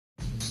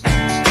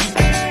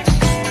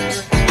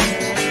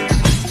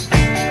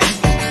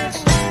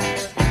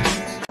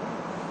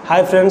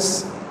Hi friends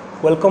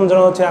welcome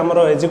जनाऊे आमर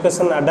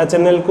education अड्डा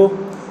channel को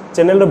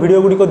चैनल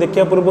वीडियो गुड़ी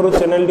देखा पूर्व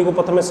चैनल टी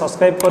प्रथम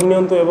सब्सक्राइब करनी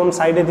और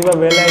साइड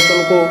बेल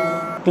आइकन को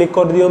क्लिक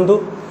कर दिंतु।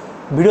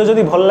 वीडियो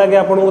जदि भल लगे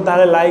आपको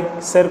ताले लाइक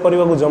शेयर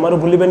करने को जमार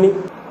भूलें।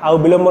 आउ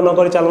विलंब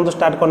नक चलते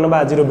स्टार्ट करना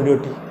आज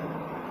वीडियोटी।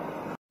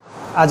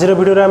 आज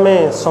वीडियो आम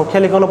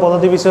संख्या लिखन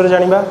पद्धति विषय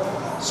जाना।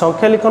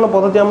 संख्या लिखन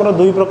पद्धति आमर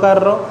दुई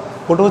प्रकार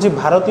गोटे हूँ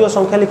भारतीय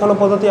संख्या लिखन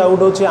पद्धति आ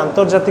गोटे हूँ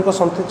आंतर्जातिक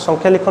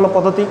संख्या लिखन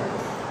पद्धति।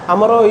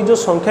 आमर ये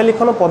संख्या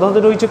लिखन पद्धति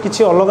रही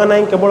किसी अलग ना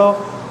केवल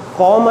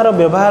कमार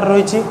व्यवहार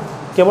रही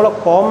केवल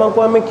कमा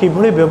को आम कि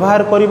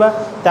व्यवहार करवा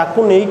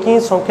ताकू नहीं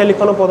संख्या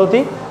लिखन पद्धति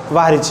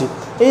बाहरी।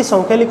 यही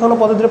संख्या लिखन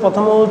पद्धति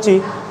प्रथम हूँ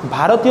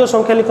भारतीय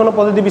संख्या लिखन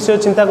पद्धति विषय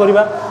चिंता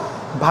करवा।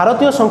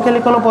 भारतीय संख्या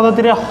लिखन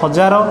पद्धति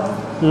हजार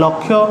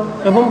लक्ष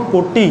एवं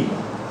कोटी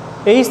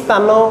यही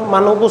स्थान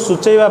मानक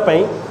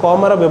सूचाइवाई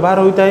कमार व्यवहार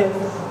होता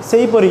है।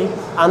 सेहीपरि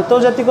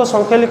आंतर्जातिक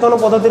संख्या लिखन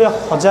पद्धति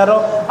हजार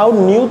आउ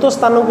नियुत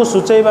स्थान को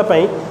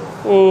सूचाइवाई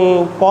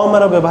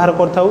कमार व्यवहार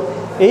करथाउ।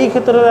 यही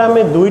क्षेत्र में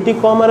आम दुईटी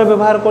कमार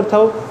व्यवहार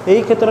करथाउ,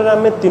 यही क्षेत्र में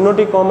आम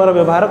तीनोटी कमार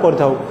व्यवहार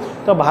करथाउ।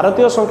 तो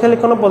भारतीय संख्या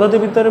लिखन पद्धति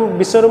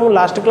विषय में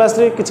लास्ट क्लास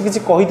रे किछि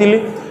कही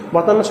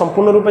बर्तमान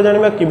संपूर्ण रूपे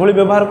जाना कि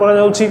व्यवहार करा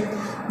जाउछि।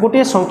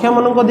 गोटे संख्या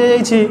मानक दि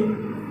जाइछि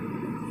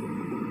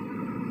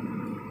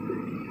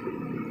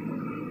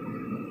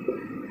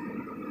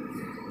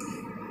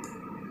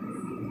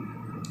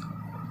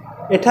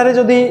एठारे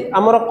जदि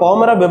आमर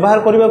कमार व्यवहार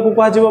करने को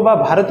कह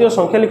भारतीय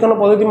संख्या लिखन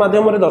पद्धति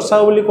माध्यम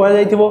दर्शाओ बोली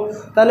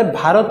कहुले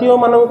भारतीय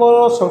मानक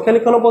संख्या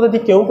लिखन पद्धति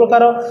क्यों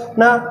प्रकार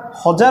ना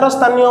हजार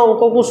स्थानीय अंक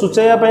को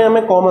सूचाइवाई आम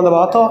कमा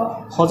देवा अर्थ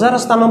हजार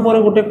स्थान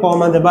पर गोटे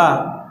कमा देवा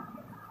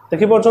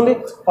देखिपी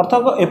अर्थ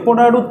एपट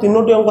आड़ू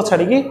तीनोटी अंक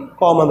छाड़ी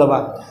कमा देवा।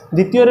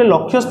 द्वितीय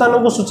लक्ष्य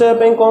स्थान को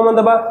सूचाइवाई कमा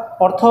देवा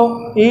अर्थ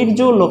ये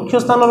जो लक्ष्य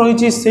स्थान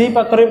रही से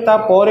पाखे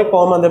तापर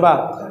कमा देवा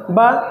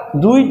बा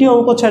दुईटी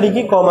अंक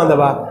छाड़ी कमा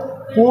देवा।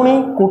 पुणी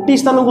कोटी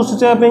स्थान को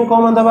सूचाइवाई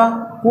कमा देवा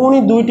पुणी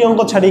दुईटी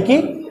अंक छाड़ी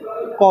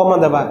कमा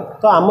देवा।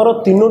 तो आमर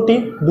तीनोटी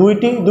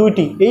दुईटी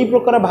दुईटी यही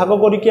प्रकार भाग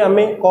करके आम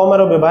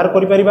कमार व्यवहार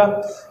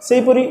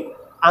करें।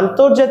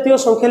 आंतर्जातीय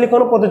संख्या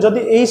लिखन पद्धति जदि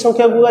यही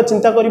संख्या को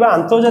चिंता करवा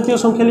आंतर्जातीय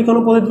संख्या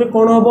लिखन पद्धति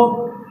कौन हम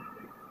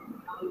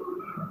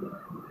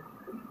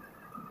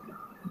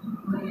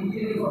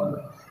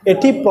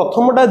एठी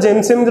प्रथमटा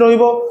जेम सेम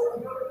रहिबो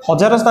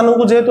हजार स्थान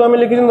को जेहेतु आम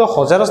लिखी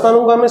हजार स्थान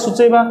को आम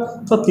सूचाइबा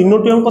तो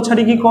तीनोटी अंक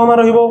छाड़ी कमा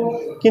रहिबो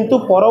किंतु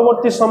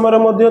परवर्ती समय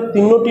में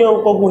तीनोटी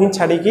अंक को ही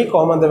छाड़ी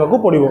कमा देवाक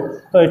पड़ो।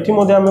 तो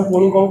ये आम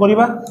पुणी कौन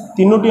करवा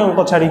तीनोटी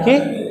अंक छाड़ी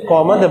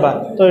कमा देवा।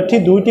 तो ये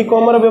दुईटी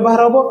कमार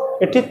व्यवहार हम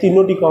एठी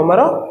तीनोटी कमार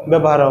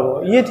व्यवहार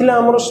हम। ये थिला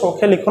आमर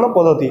संख्या लिखन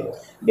पद्धति।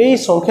 यही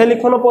संख्या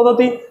लिखन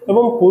पद्धति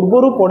एवं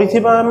पूर्वर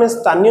पढ़िथिबा आम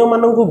स्थानीय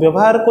मानक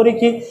व्यवहार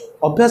करिकि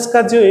अभ्यास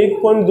कार्य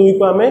 1.2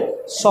 को आम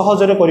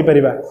सहजरे करि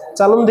परिबा।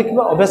 चलन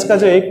देखिबा अभ्यास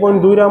कार्य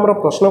 1.2 रे हमर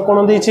प्रश्न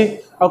कोन देछि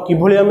आ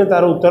किभଳି आम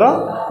तार उत्तर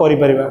करि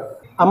परिबा।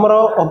 हमर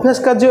अभ्यास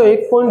कार्य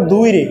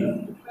 1.2 रे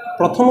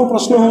प्रथम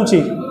प्रश्न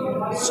होछि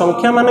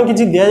संख्या मान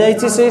किछि दिया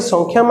जाइछि से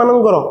संख्या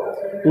मानकर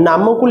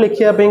नाम को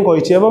लिखिया पई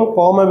कहिछि एवं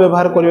कमा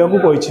व्यवहार करिया को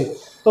कहिछि।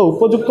 तो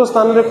उपयुक्त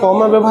स्थान रे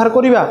कमा व्यवहार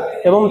करिबा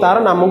एवं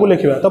तार नाम को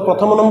लिखिबा। तो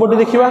प्रथम नंबरटी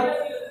देखिबा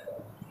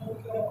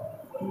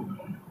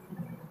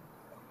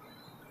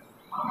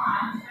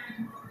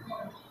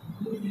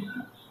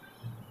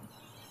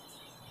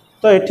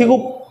तो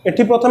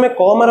एठी प्रथमे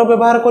कमार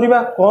व्यवहार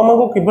करिबा कमा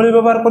को किभଳି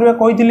व्यवहार करिबा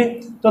कहिथिली।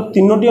 तो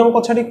तीनोटी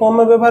अंक छाड़ी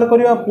कमा व्यवहार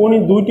करिबा पुणी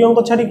दुईटी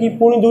अंक छाड़ी कि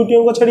पुणी दुईटी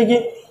अंक छाड़ी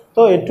कि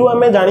तो एठू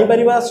आम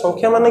जापर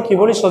संख्या मान कि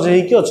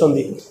सजेकी अच्छा।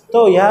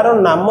 तो यार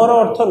नामर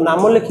अर्थ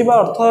नाम लिखा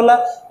अर्थ है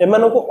एम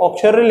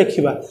अक्षर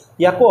लिखा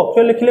या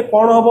अक्षर लिखिले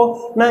कौन हम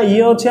ना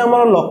ये अच्छे आम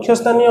लक्ष्य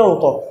स्थानीय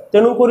अंक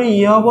तेणुक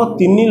ये हम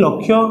 3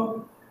 लक्ष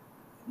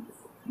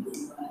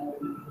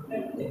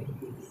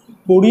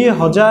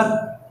 20,000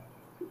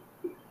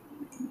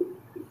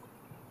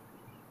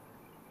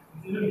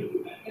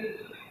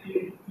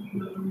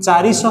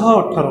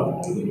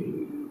 418।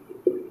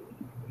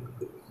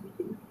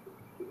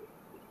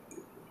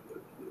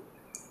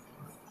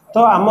 तो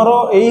आमर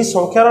यही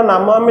संख्यार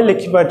नाम आम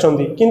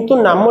लिखिपारछंती किंतु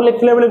नाम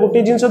लिखला बेले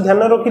गोटे जिनस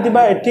ध्यान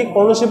रखिथिबा एठी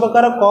कोनोसी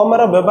प्रकार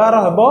कमार व्यवहार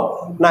हेबो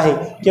नाही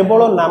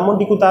केवल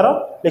नामटी को तार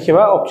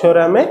लिखिबा अक्षर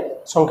आम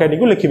संख्याटी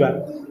को लिखिबा।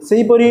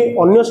 सेही परि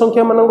अन्य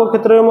संख्या मानक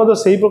क्षेत्र में मधे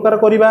सेही प्रकार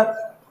करिबा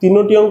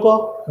तीनोटी अंक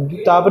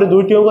तापर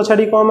दुईटी अंक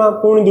छाड़ी कमा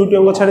पुणी दुईटी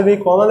अंक छाड़ी दे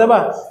कमा देबा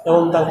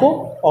एवं ताको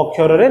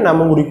अक्षर रे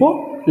नाम गुडी को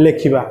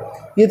लिखिबा।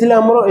 ये थिला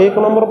हमर 1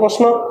 नंबर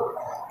प्रश्न।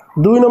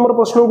 2 नंबर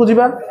प्रश्न को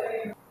जिबा।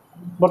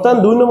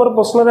 बर्तमान 2 नंबर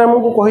प्रश्न रे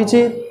हमको कही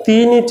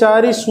 3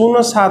 4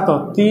 0 7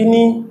 3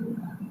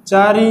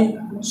 4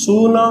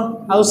 0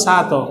 आउ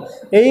 7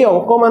 यही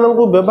अंक मान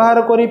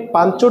व्यवहार करी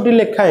 5टी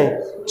लेखाएं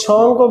 6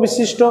 अंक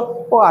विशिष्ट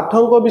और 8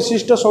 अंक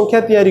विशिष्ट संख्या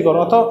तैयारी कर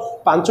अर्थ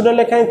 5टा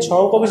लेखाएं 6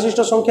 अंक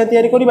विशिष्ट संख्या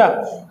तैयारी करबा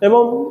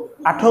एवं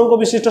 8 अंक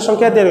विशिष्ट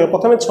संख्या तैयारी कर।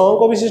 प्रथम 6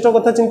 अंक विशिष्ट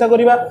कथा चिंता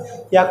करबा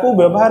याकू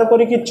व्यवहार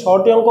करी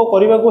 6टी अंक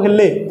करबा को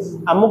हेले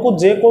हमको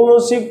जे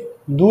कोनोसी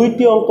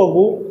दुईटी अंक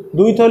को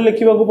दुई थर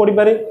लिखा पड़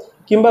पारे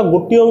कि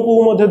गोटे अंक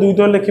को दुई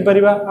थर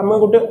लिखिपर आम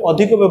गोटे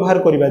अधिक व्यवहार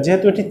करवा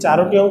जेहेतु ये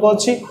 4टी अंक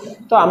अच्छी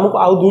तो आमको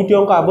आउ 2टी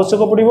अंक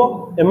आवश्यक पड़ो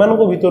एम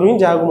भर ही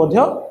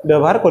जहाँ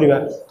व्यवहार करवा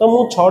तो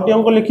मुझे 6टी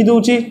अंक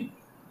लिखिदे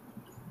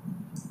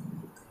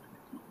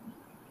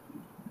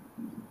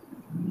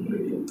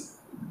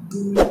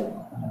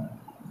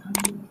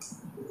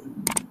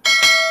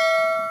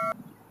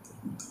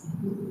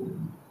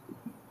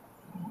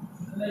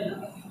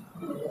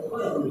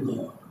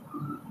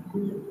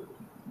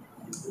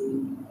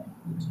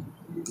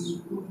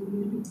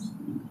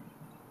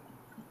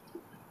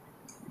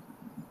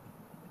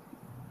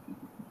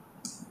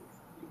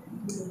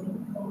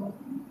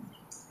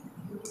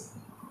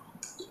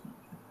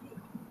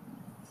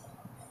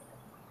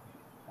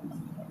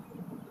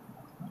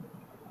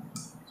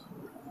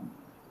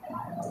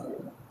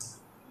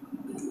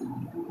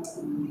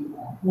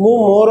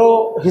मोर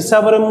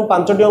हिसाब से मुझे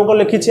 5टी अंक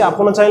लिखी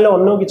आपड़ चाहिए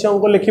अन्य किसी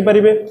अंक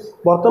लिखिपारे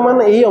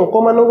बर्तमान यही अंक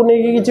मानक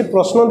नहीं कि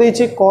प्रश्न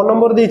देती क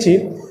नंबर देती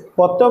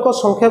प्रत्येक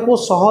संख्या को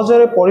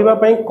सहजरे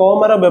पढ़ाई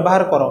कमार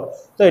व्यवहार कर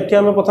तो ये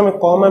आम प्रथम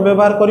कमा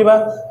व्यवहार करवा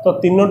तो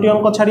 3टी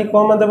अंक छाड़ी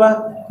कमा देवा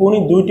पुणी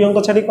 2टी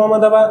अंक छाड़ी कमा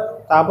देवा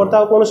तापर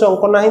तो कौन से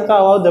अंक ना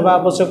तो देवा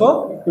आवश्यक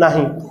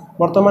नहीं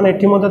बर्तमान ये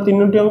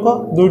 3टी अंक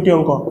 2टी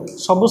अंक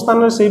सबु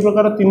स्थान से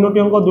प्रकार 3टी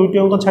अंक 2टी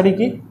अंक छाड़ी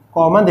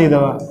कमा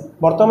देदेवा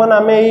बर्तमान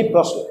आम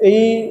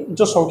यही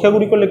जो संख्या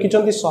गुड़िक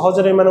लिखिं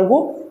सहजरे एम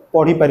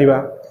पढ़ी पारिबा।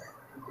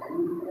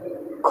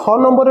 ख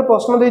नंबर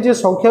प्रश्न देती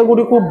संख्या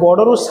गुड़ी को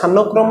बड़रू सान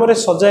क्रम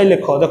सजाई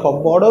लेख देख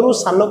बड़रू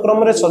सान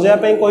क्रम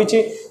सजायापी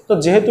कही तो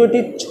जेहेतु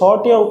ये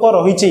 6टी अंक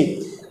रही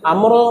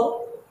आमर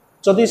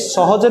जदि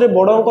सहजरे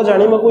बड़ अंक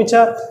जानवा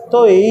इच्छा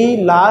तो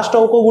यही लास्ट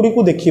अंक गुड़ी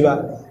को देखा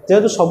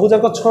जेहेतु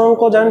सबूक 6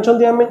 अंक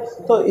जानते आम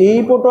तो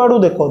यही पट आड़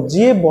देख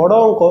जी बड़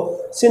अंक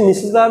सी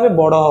निश्चित भाव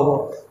बड़ हम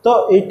तो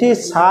ये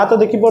 7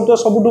 देखिपे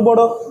सबुठ बड़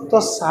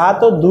तो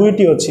 7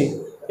 2टी अच्छी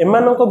एम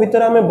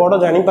भितर आम बड़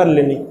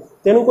जापारे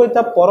तेणुक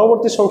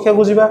परवर्ती संख्या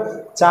को जीवा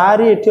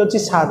 4 ये अच्छी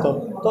 7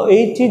 तो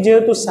ये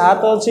जेहेतु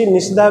 7 अच्छी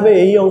निश्चित भाव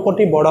यही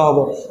अंकटी बड़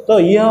हम तो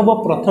ये हम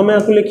प्रथम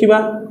आपको लिखा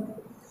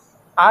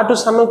 8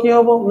 सान किए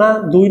हम ना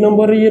 2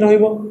 नंबर ये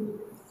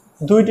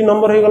रुईटी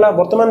नंबर हो गला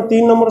बर्तमान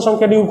 3 नंबर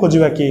संख्याटी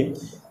खोजा किए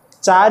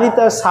 4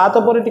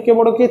 7 पर टिके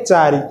बड़ किए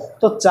 4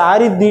 तो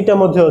 4 2टा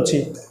अच्छी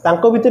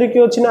भितर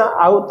किए अच्छी ना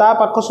आउ ता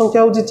पाख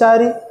संख्या हूँ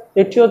 4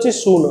 एटी अच्छी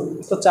 0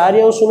 तो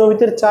 4 और 0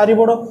 भितर 4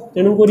 बड़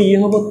तेणुक ये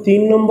हम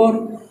 3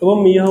 नंबर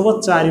एवं ये हम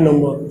 4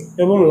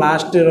 नंबर एवं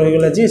लास्ट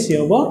रहीगला जी सी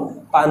हम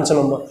 5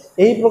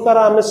 नंबर यही प्रकार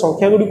आम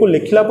संख्या गुड़ी को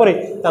लिखला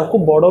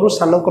बड़रू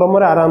सान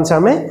क्रम आराम से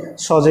आम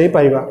सजाई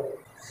पाइबा।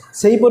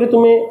 सेहीपरि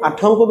तुम्हें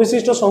 8 अंक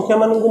विशिष्ट संख्या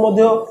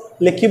मानक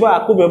लिखा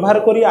आपको व्यवहार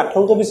कर 8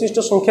 अंक विशिष्ट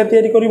संख्या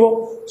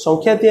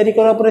संख्या तैयारी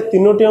करा पर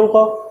 3टी अंक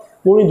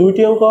पुणी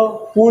 2टी अंक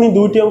पुणी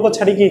 2टी अंक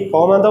छाड़ी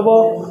कमा दब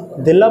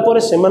देलापर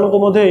से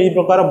यही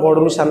प्रकार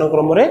बड़रू सान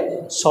क्रम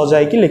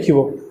सजाइकी लिख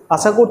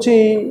आशा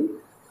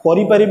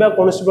करा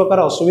कौन प्रकार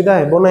असुविधा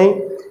हेबना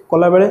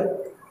कला बेले।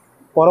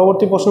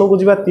 परवर्ती प्रश्न को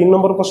जीवा 3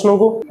 नंबर प्रश्न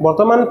को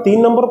बर्तमान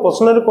 3 नंबर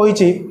प्रश्न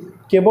कही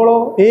केवल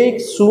 1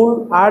 0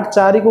 8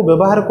 4 को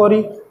व्यवहार कर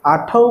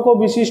 8 अंक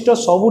विशिष्ट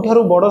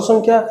सबुठारु बड़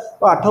संख्या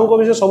और 8 अंक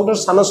विशिष्ट सबुठारु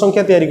सान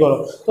संख्या तैयारी कर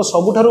तो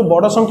सबुठारु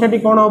बड़ संख्याटी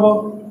कौन हम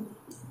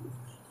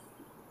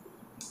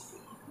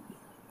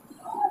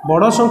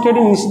बड़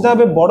संख्याटी निश्चित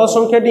भाव बड़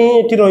संख्याटी ही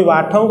ये रही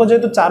 8 अंक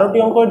जेहेतु 4टी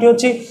अंक ये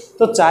अच्छी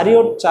तो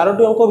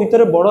 4टी अंक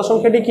भितर बड़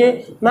संख्याटी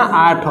किए ना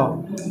 8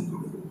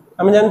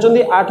 आम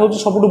जानते 8 हूँ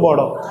सबुठ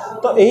बड़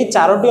तो यही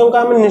 4टी अंक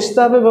आम निश्चित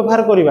भाव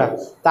व्यवहार करवा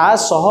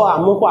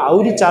आमको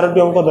आहरी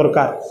 4टी अंक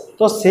दरकार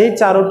तो से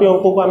 4टी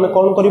अंक को आम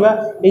कौन करवा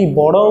यही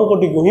बड़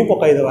अंकटी को ही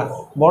पकईदेवा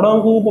बड़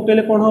अंक को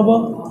पकईले कौन हम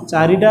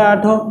 4टा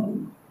 8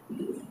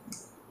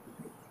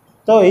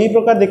 तो यही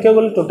प्रकार देखा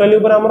गले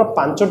टोटाली आमर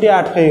 5टी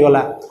 8 हो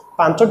गला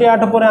 5टी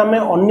 8 पर आम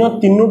अन्य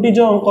 3टी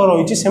जो अंक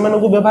रही से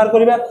व्यवहार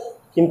करवा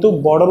किंतु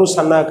बड़रू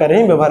सान आकार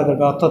ही व्यवहार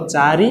करवा अर्थ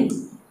 4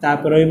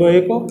 तापर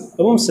एक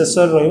और शेष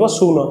रो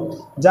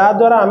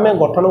जहाद्वारा आम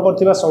गठन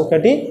करथिबा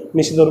संख्याटी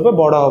निश्चित रूप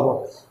बड़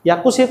हम या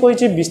सी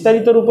कही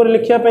विस्तारित रूप में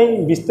लिखापी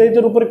विस्तारित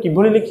रूप में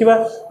किभली लिखा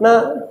ना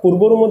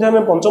पूर्वर आम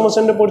पंचम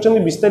श्रेणी पढ़ी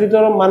विस्तारित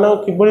मान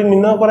किभली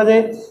निर्णय करा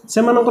जाए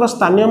से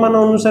स्थानीय मान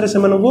अनुसार से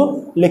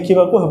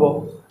लिखा हेब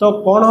तो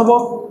कौन हम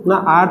ना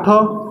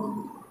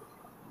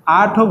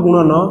 8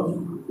 गुणन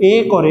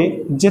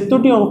 1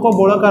 जेतोटी अंक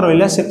बड़का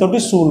रहा सेतोटी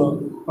 0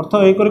 अर्थ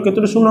 1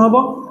 केतोटी 0 हम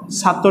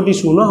 7टी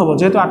 0 हम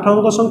जेहेतु 8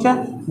 अंक संख्या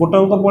गोटे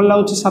अंक पड़ा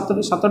हो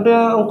 7टी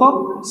अंक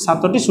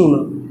 7टी 0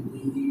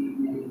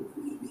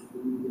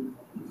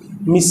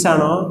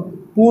 मिशाण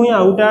पुणी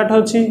आउटे 8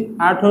 अच्छी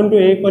 8 इंटू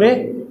 1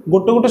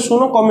 गोटे गोटे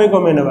 0 कमे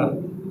कमे ना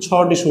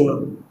 6टी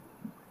 0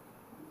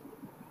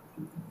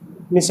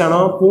 मिशाण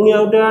पुणी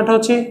आउटे 8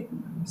 अच्छी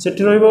से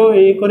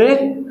 1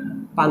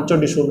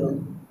 5टी 0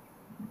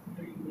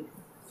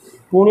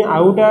 पुणी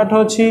आउटे 8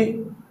 अच्छी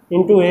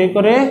इंटू 1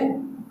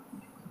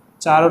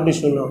 4टी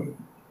 0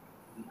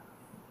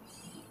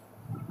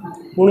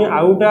 पुणी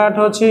आउटे 8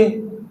 अच्छी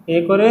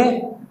 1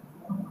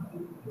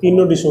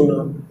 3टी 0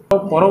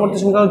 परवर्ती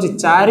संख्या हूँ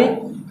 4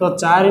 तो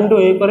 4 इंटू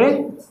 1 रे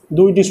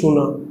 2टी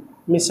शून्य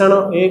मिश्रण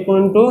 1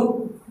 इंटू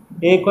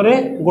 1 रे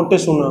गोटे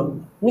शून्य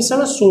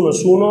मिश्रण शून्य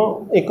शून्य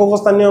एकक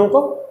स्थानीय अंक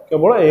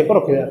केवल 1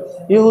 रखा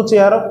ये हूँ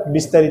यार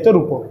विस्तारित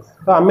रूप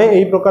तो आम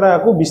यही प्रकार या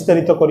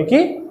विस्तारित करके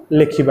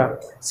लिखा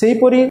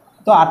सेहीपरि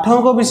तो 8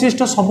 अंक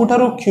विशिष्ट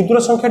सबुठारु क्षुद्र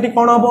संख्याटी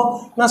कौन हम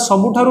ना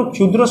सबुठारु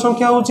क्षुद्र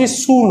संख्या हूँ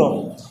शून्य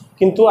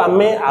किंतु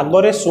आमे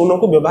आगरे शून्य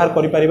को व्यवहार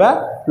करि परिबा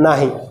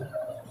नाही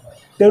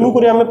तेणुक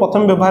आम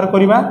प्रथम व्यवहार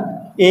करवा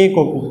 1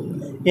 को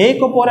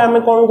 1 पर आम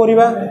कौन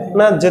करवा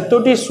ना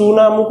जेतोटी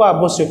शून्य आमको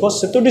आवश्यक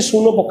सेतोटी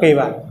शून्य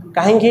पकेबा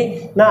कहीं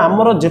ना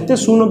आमर जेते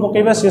शून्य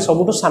पकेबा से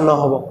सबुठु सान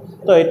हम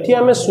तो ये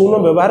आम शून्य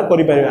व्यवहार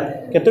करिपरिबा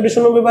केतोटी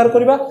शून्य व्यवहार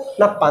करवा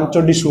ना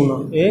 5टी शून्य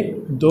 1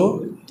 2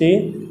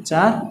 3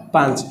 4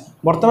 5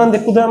 बर्तमान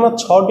देखु आम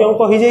 6टी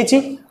अंक हो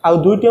जाइए आउ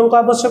 2टी अंक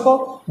आवश्यक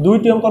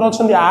 2टी अंक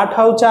अच्छा 8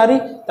 आउ 4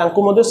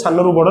 तांको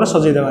सानू बड़े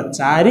सजईदेवा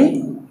 4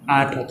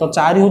 8 तो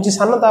 4 हूँ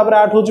सान तापर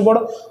 8 हूँ बड़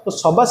तो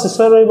सभा शेष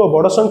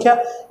बड़ संख्या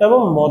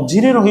एवं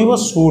मझिरे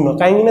शून्य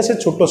कहीं से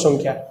छोट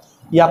संख्या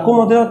या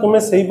तुम्हें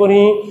सेहीपरि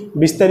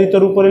विस्तारित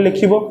रूप में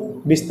लिख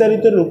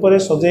विस्तारित रूप में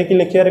सजाई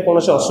लिखार कौन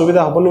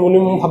असुविधा हेनी बोली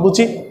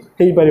भावुची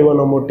हो पार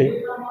नंबरटी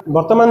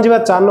बर्तमान जा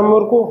 4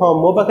 नंबर को हाँ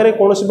मो पाखे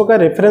कौन प्रकार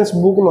रेफरेन्स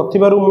बुक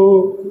नथिबारु मु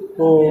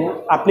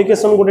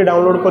एप्लिकेशन गोटे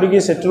डाउनलोड करके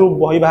सेठू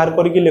बही बाहर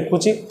करके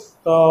लिखुची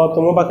तो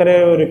तुम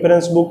पाखे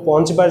रेफरेन्स बुक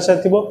पहुँची पार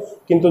सारी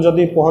किंतु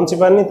जदि पहुँची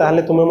पारनी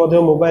ताहले तुम्हें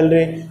मोबाइल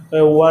रे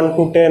 1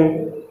 to 10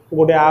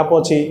 गोटे आप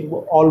अच्छी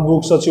ऑल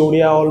बुक्स अच्छी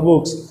ओडिया ऑल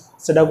बुक्स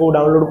सेटा को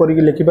डाउनलोड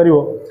करके लिखिपर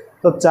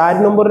तो 4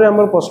 नंबर रे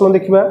हमर प्रश्न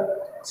देखिबा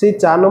से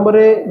 4 नंबर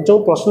रे जो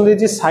प्रश्न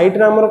देछि साइड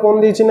रे हमर कोन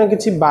देछि ना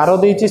किछि 12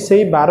 देछि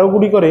सेही 12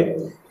 गुडी करे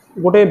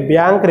गोटे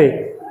बैंक रे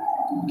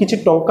किछि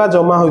टंका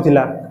जमा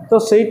होइथिला तो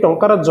सेही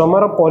टंकार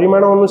जमार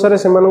परिमाण अनुसार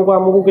से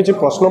आमको किछि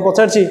प्रश्न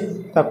पचारछि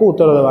ताकू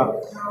उत्तर देवा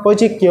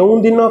कहिछि केउ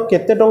दिन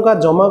केते टंका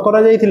जमा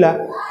करा जाइथिला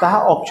ताहा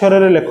अक्षर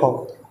रे लेख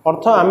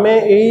अर्थ आमे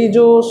एई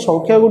जो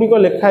संख्या गुड़िक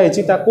लिखाई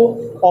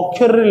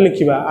अक्षर रे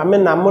लिखिबा आमे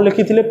नाम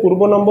लिखिथिले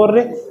पूर्व नंबर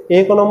रे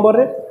 1 नंबर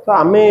रे तो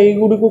आमे एई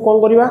गुड़िक कौन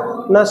करवा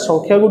ना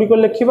संख्या गुड़िक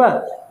लिखिबा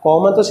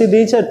कमा तो सी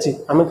दे सारी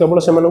आमे केवल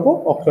से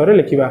अक्षर रे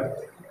लिखिबा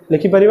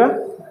लिखिपर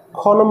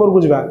 6 नंबर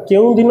को जावा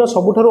केउ दिन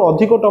सबुठारु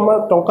अधिक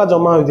टंका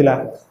जमा होइतिला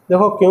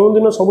देखो केउ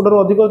दिन सबुठारु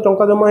अधिक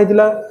टंका जमा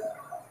होइतिला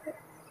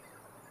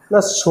ना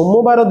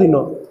सोमवार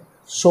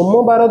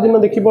दिन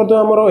देखिपरतो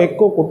आमर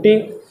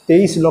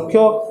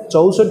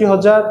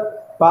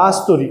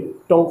 1,23,64,072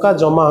 टंका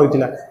जमा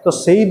होइतिला तो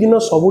सेही दिन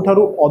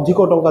सबुठारु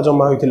अधिक टंका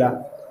जमा होइतिला।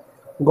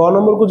 ग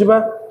नंबर को जावा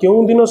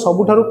केउ दिन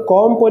सबुठारु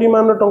कम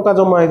परिमाण टंका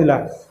जमा होइतिला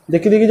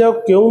देखि देखि जाओ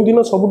केउ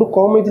दिन सबुठु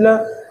कम होइतिला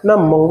ना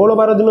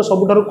मंगलवार दिन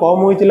सबुठारु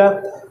कम होइतिला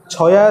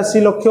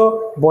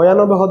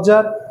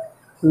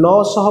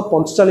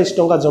 86,92,945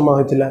 टंका जमा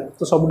होइतिला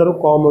तो सबुठारु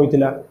कम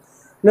होइतिला।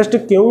 नेक्स्ट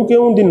केउ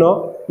केउ दिन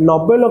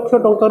 90 लाख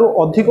टंकारु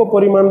अधिक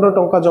परिमाण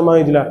टंका जमा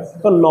होइतिला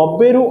तो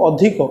 90 रु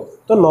अधिक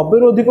तो 90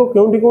 रु अधिक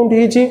केउंटी केउंटी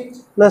हिची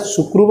ना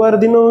शुक्रवार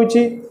दिन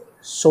होइची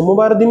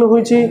सोमवार दिन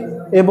होइची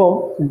एवं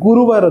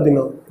गुरुवार दिन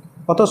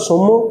अर्थात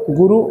सोम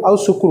गुरु आउ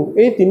शुक्र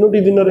ए तीनोटी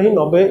दिन रे ही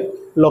 90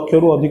 लाख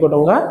रु अधिक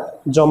टंका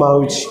जमा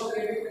होइची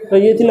तो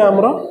ये थिला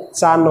हमर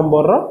 4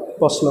 नंबर रो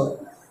प्रश्न।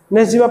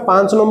 नेक्स्ट जीवा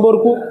 5 नंबर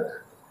को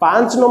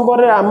 5 नंबर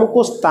रे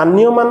हमको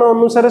स्थानीय मान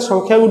अनुसार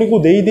संख्या गुडी को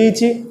देई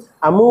देइची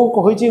आमको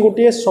कही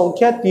गोटे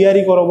संख्या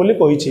तैयारी कर बोली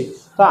कही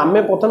तो आम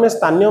प्रथम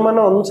स्थानीय मान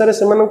अनुसार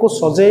से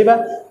सजेଇବା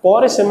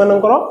पर से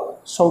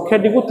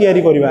संख्याटी को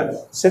तैयारी करवा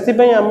से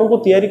आमको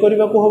तैयारी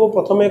करने को हम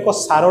प्रथम एक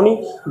सारणी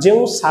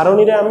जो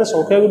सारणी रे आम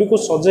संख्या गुड़ी को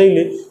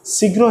सजाइले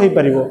शीघ्र हो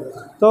पार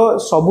तो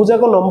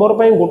सबुजाक नंबर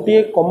पर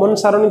गोटे कमन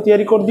सारणी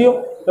तैयारी कर दियो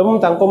एवं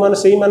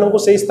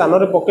से स्थान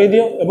में पकई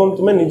दियो एवं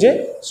तुम्हें निजे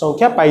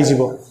संख्या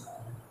पाइजिव।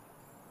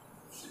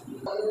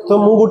 तो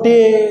मु गोटे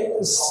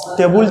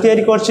टेबुल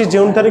तैयारी करछि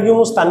जोंथारे कि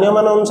मु स्थानीय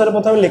मान अनुसार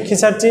प्रथम लिखि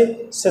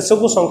सारछि शेष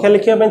को संख्या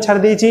लिखिया पे छाड़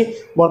देछि।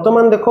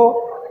 वर्तमान देखो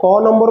क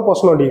नंबर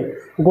प्रश्नटी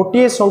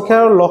गोटे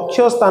संख्या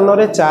लक्ष्य स्थान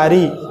रे 4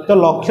 तो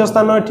लक्ष्य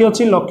स्थान एठी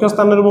अछि लक्ष्य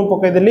स्थान रे मु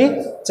पकई देली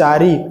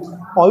 4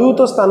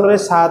 अयुत स्थान रे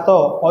 7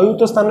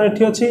 अयुत स्थान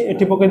एठी अछि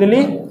एठी पकई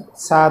देली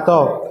 7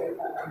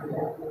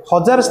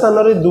 हजार स्थान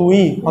रे 2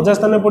 हजार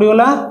स्थान रे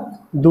पड़ीगला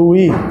 2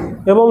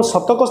 एवं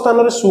शतक स्थान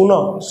रे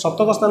 0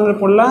 शतक स्थान रे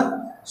पड़ला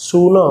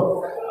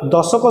 0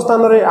 दशक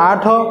स्थान रे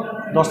 8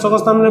 दशक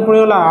स्थान रे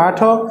पड़ीगला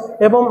 8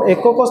 एवं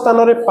एकक स्थान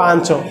रे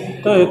 5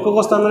 तो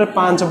एकक स्थान रे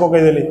 5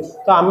 पकईदेली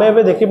तो आम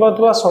ए देखी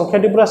पाथुआ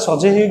संख्याटी पूरा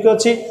सजे होगी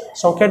अच्छी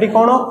संख्याटी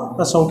कौन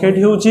ना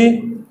संख्याटी हूँ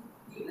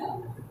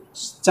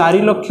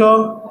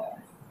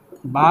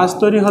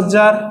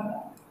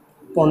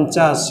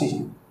 4,72,085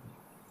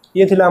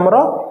 ये थिला हमर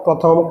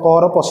प्रथम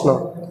कर प्रश्न।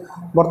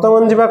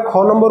 वर्तमान जी ख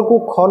नंबर को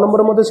ख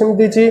नंबर मत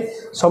सेमती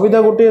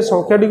सुविधा गोटे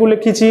संख्याटी को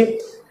लिखी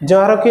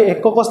जार कि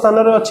एकक स्थान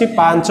रे अच्छी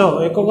 5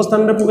 एकक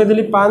स्थान रे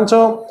पकईदेली 5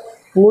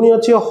 पुणी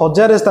अच्छी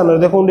 1000 स्थान रे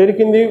देखो डेरी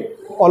कि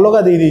अलग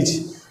दे देछि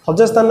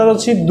 1000 स्थान रे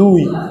अच्छी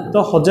 2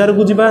 तो 1000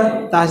 को जीवा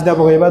ता सीधा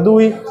पकईबा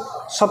 2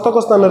 शतक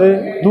स्थान रे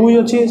 2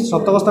 अच्छी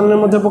शतक स्थान रे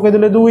मध्य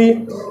पकईदेले 2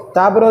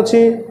 तापर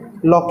अच्छी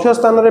लक्ष्य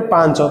स्थान रे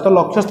 5 तो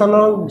लक्ष्य स्थान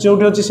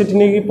जोठी अच्छी सेठी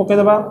नहीं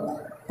पकईदेबा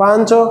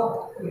 5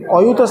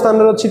 अयुत स्थान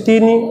अच्छी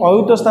 3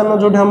 अयुत स्थान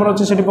जो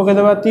अच्छी से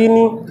पकईदेवा 3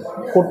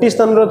 कोटि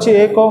स्थान अच्छी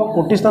 1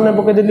 कोटि स्थान में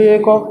पकईदेली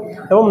 1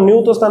 और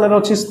नियुत स्थान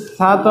अच्छी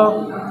 7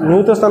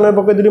 नियुत स्थान में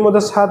पकईदेली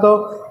 7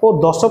 और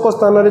दशक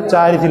स्थान में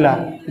 4 थिला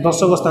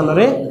दशक स्थान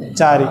में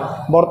 4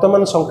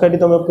 वर्तमान संख्याटी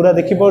तुम पूरा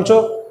देखिपार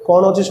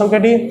कौन अच्छी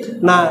संख्याटी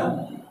ना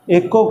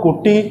 1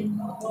 कोटि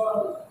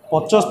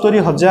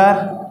 75,000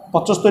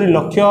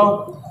 लक्ष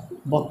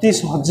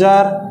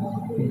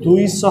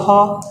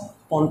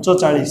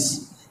 32,245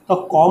 तो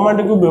कमांड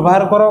को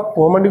व्यवहार कर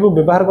कमांड को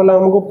व्यवहार कला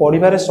आमको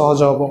पढ़ार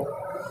सहज हम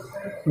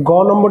ग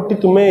नंबर टी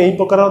तुम्हें यही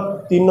प्रकार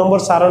 3 नंबर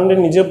सारण में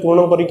निजे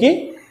पूर्ण कर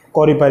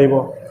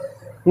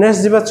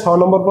नेक्स्ट जीवा 6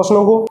 नंबर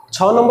प्रश्न को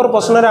 6 नंबर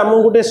प्रश्न में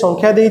आमको गोटे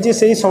संख्या देती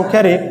से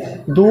संख्यार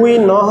 2,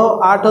 9,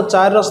 8,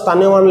 4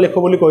 स्थानीय मान लेख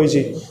बोली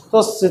कही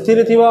तो से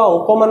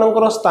अंक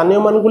मान स्थानीय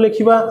मान को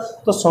लिखा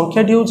तो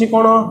संख्याटी हूँ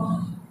कौन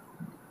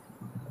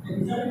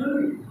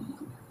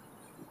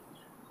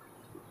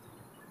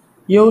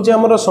ये हूँ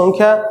आमर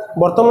संख्या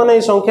वर्तमान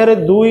ये संख्यार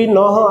 2,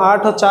 9,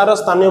 8, 4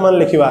 स्थानीय मान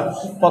लिखा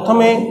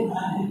प्रथम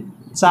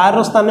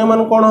 4 स्थानीय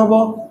मान कौन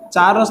हम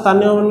 4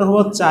 स्थानीय मान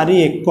हम 4,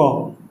 1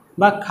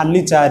 बा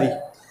खाली 4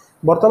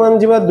 वर्तमान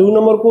जीवा 2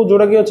 नंबर को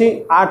जोड़ा कि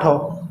अच्छी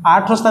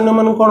 8 स्थानीय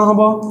मान कौन हम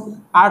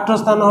 8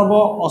 स्थान हम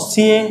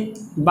 80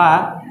 बा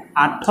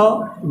 8,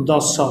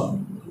 10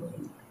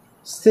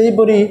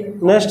 सेहीपरी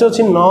नेक्स्ट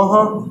अच्छी 9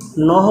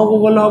 को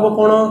गले हम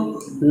कौन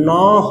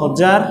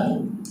 9,000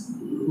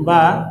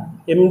 बा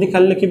एमती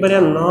खाली लिखिपर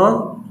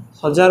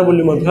 9,000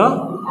 बोली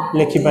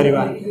लिखिपर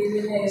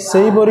से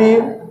ही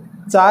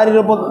 4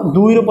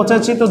 2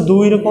 पचासी तो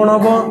 2 कौन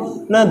हम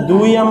ना 2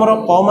 आमर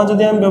कमा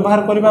जदि आम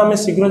व्यवहार करवा आम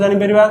शीघ्र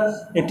जापर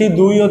ये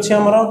 2 अच्छी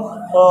आमर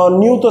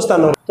नियुत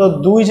स्थान तो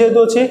 2 जेहेतु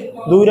अच्छे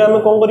 2 आम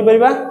कौन कर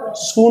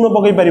शून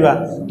पकई पार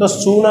तो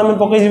शून आम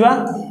पकई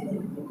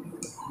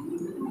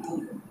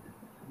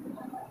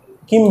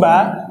किंबा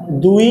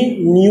 2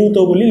 नियुत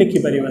बोली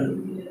लिखिपर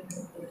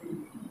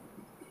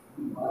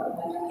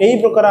यही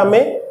प्रकार आम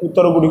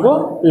उत्तर गुड़िक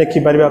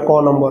लिखिपर क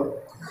नंबर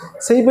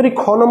से हीपरि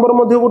ख नंबर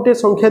मध्य गोटे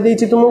संख्या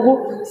देती तुमको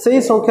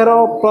से संख्यार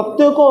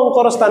प्रत्येक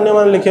अंकर स्थानीय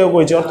मान लिखा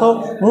कही अर्थ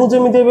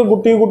मुझे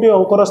गोटे गोटे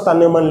अंकर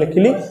स्थानीय मान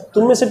लिखिली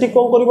तुम्हें से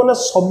कौन कर ना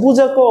सबूक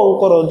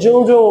अंकर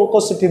जो जो अंक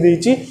से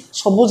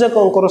सबूक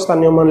अंकर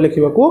स्थानीय मान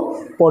लिखा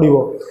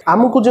पड़ो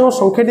आमको जो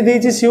संख्याटी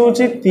देती सी हूँ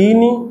 3,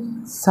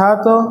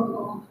 7,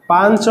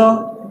 5,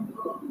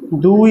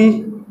 2,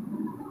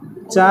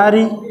 4,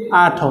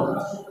 8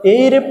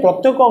 ये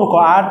प्रत्येक अंक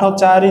 8,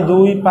 4, 2,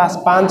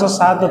 5,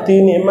 7,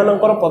 3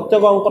 एमानकर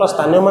प्रत्येक अंकर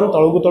स्थानीय मान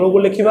तलू तलू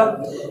लिखा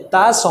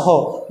तासह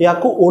या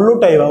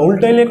उलटाइबा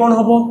उल्टाइले कौन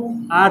हम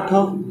 8,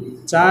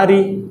 4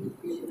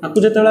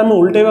 आपको जो आम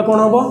उल्टाइबा कौन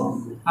हम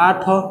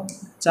 8,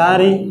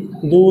 4,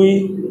 2,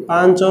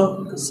 5,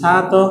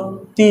 7,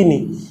 3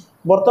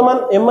 वर्तमान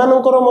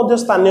एमानकर मध्य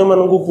स्थानीय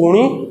मान को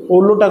पुणी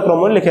उलटा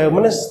क्रम लिखा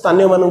माने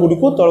स्थानीय मान गुड़ी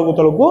को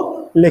तलू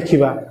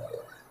लिखा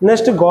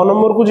नेक्स्ट ग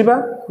नंबर को जीवा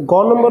ग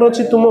नंबर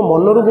अच्छी तुम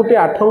मनरू गोटे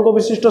 8 अंक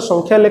विशिष्ट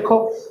संख्या लेख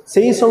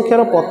से ही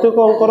संख्यार प्रत्येक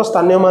अंकर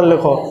स्थानीय मान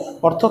लेख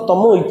अर्थ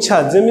तुम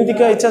इच्छा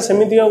जमीका इच्छा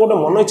सेमिका गोटे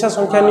मन इच्छा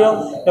संख्या नियो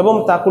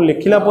एवं ताकू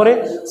लिखिला परे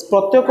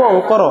प्रत्येक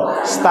अंकर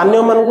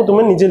स्थानीय मान को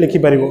तुम निजे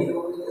लिखिपर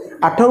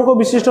 8 अंक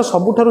विशिष्ट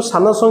सबुठारु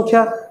सान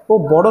संख्या और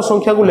बड़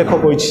संख्या को लेख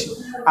कही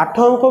 8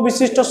 अंक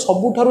विशिष्ट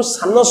सबुठारु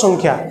सान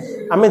संख्या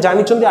आम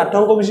जानी 8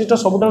 अंक विशिष्ट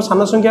सबुठारु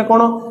सान संख्या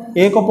कौन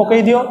 1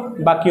 पकई दियो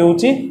बाकी हूँ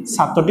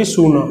 7टी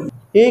शून्य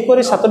 1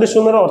 और 7टी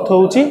शून्यर अर्थ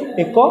हूँ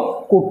 1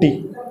 कोटि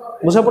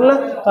बुझा पड़ा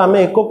तो आम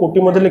 1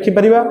 कोटि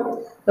लिखिपर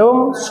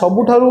एवं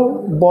सबुठारु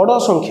बड़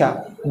संख्या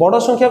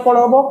कौन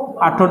हम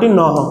 8टी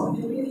 9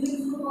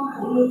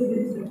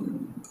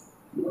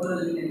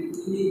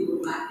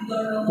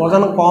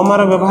 बर्तमान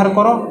कमार व्यवहार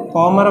कर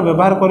कमार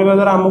व्यवहार करने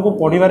द्वारा आमको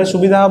पढ़ार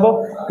सुविधा हम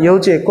ये हूँ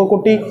 1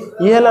 कोटि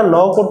ये है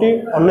 9 कोटि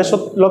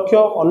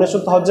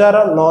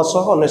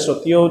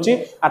 99,99,999 ये हूँ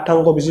 8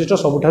 अंक विशिष्ट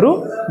सबुठारु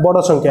बड़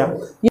संख्या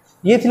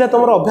ये थिला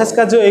तुम अभ्यास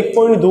कार्य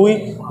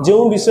 1.2 जो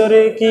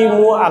विषय कि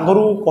मु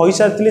आगरू कही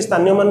सारी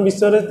स्थानीय मान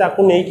विषय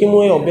नहीं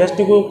मुझे अभ्यास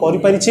टी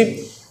करी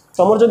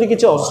तुम जदि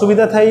किसी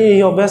असुविधा थाए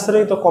ये अभ्यास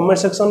रे तो कमेंट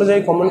सेक्शन में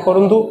जाई कमेंट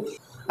करूँ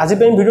आज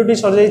भिडियोटी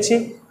सर जाइए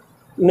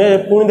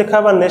पुणी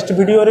देखा नेक्स्ट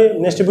वीडियो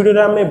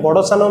आम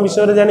बड़ सान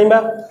विषय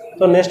जाना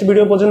तो नेक्स्ट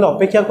वीडियो पर्यंत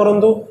अपेक्षा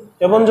करूँ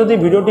एवं जदि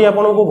वीडियोटी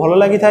आपको भल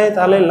लगी थाए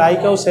ताले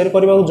लाइक और शेयर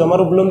करने को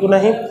जमार भूलु ना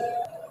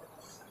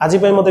आज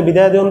मत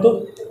विदाय दिंतु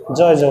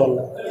जय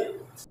जगन्नाथ।